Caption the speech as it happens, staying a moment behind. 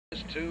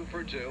2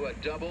 for 2, a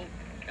double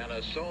and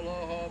a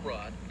solo home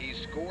run. He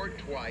scored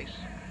twice.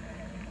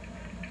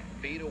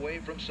 Feet away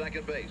from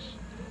second base.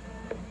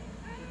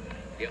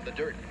 In the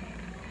dirt.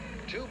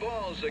 2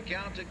 balls to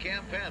count to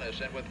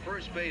Campanis, and with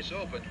first base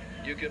open,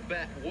 you can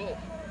bet Wolf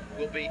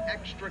will be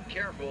extra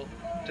careful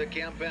to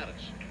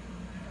Campanis.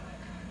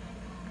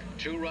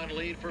 2-run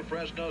lead for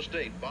Fresno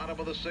State, bottom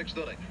of the 6th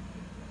inning.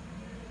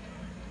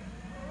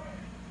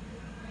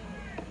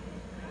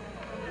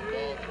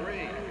 Ball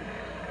 3.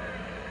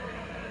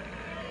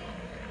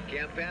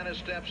 Campanis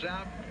steps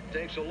out,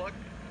 takes a look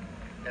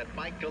at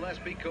Mike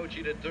Gillespie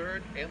coaching at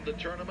third in the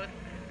tournament.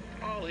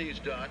 All he's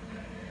done,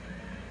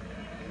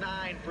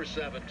 9 for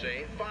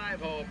 17,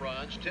 5 home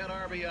runs, 10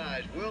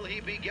 RBIs. Will he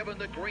be given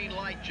the green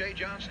light, J.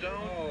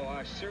 Johnstone? Oh,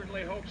 I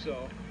certainly hope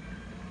so.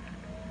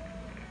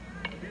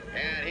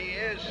 And he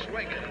is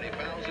swinging, and he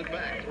fouls it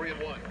back.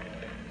 3-1.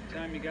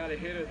 Time you got a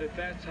hitter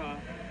that's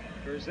hot,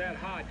 or is that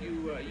hot,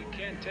 you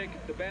can't take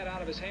the bat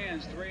out of his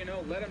hands.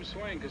 3-0. Let him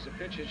swing, because the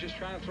pitch is just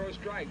trying to throw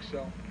strikes.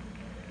 So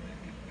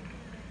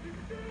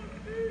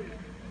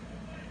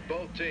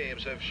both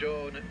teams have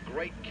shown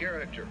great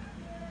character,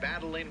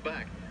 battling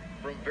back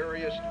from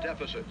various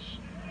deficits.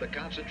 The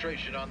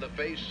concentration on the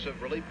face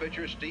of relief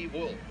pitcher Steve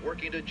Wolf,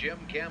 working to Jim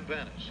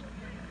Campanis.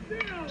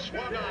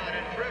 Swung on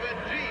and driven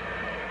deep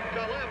to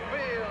left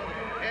field,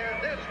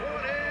 and this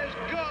one is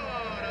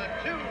gone. A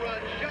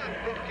 2-run shot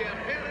from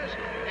Campanis,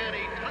 and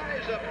he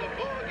ties up the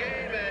ball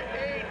game at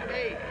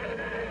 8-8.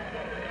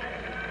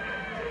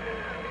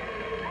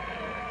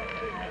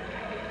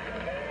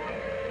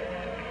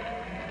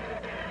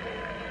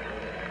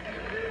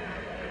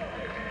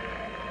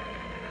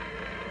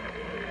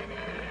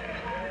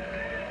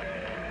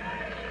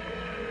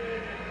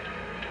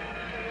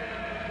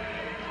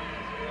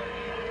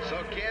 So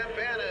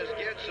Campanis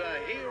gets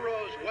a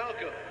hero's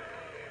welcome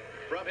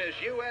from his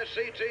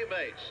USC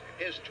teammates.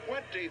 His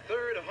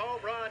 23rd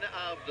home run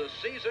of the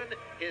season,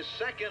 his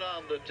 2nd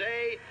on the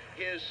day,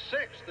 his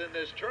 6th in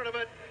this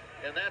tournament,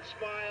 and that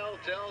smile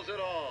tells it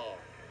all.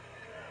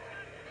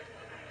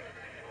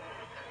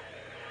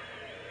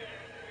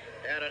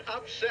 And an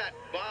upset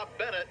Bob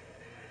Bennett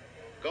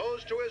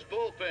goes to his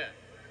bullpen.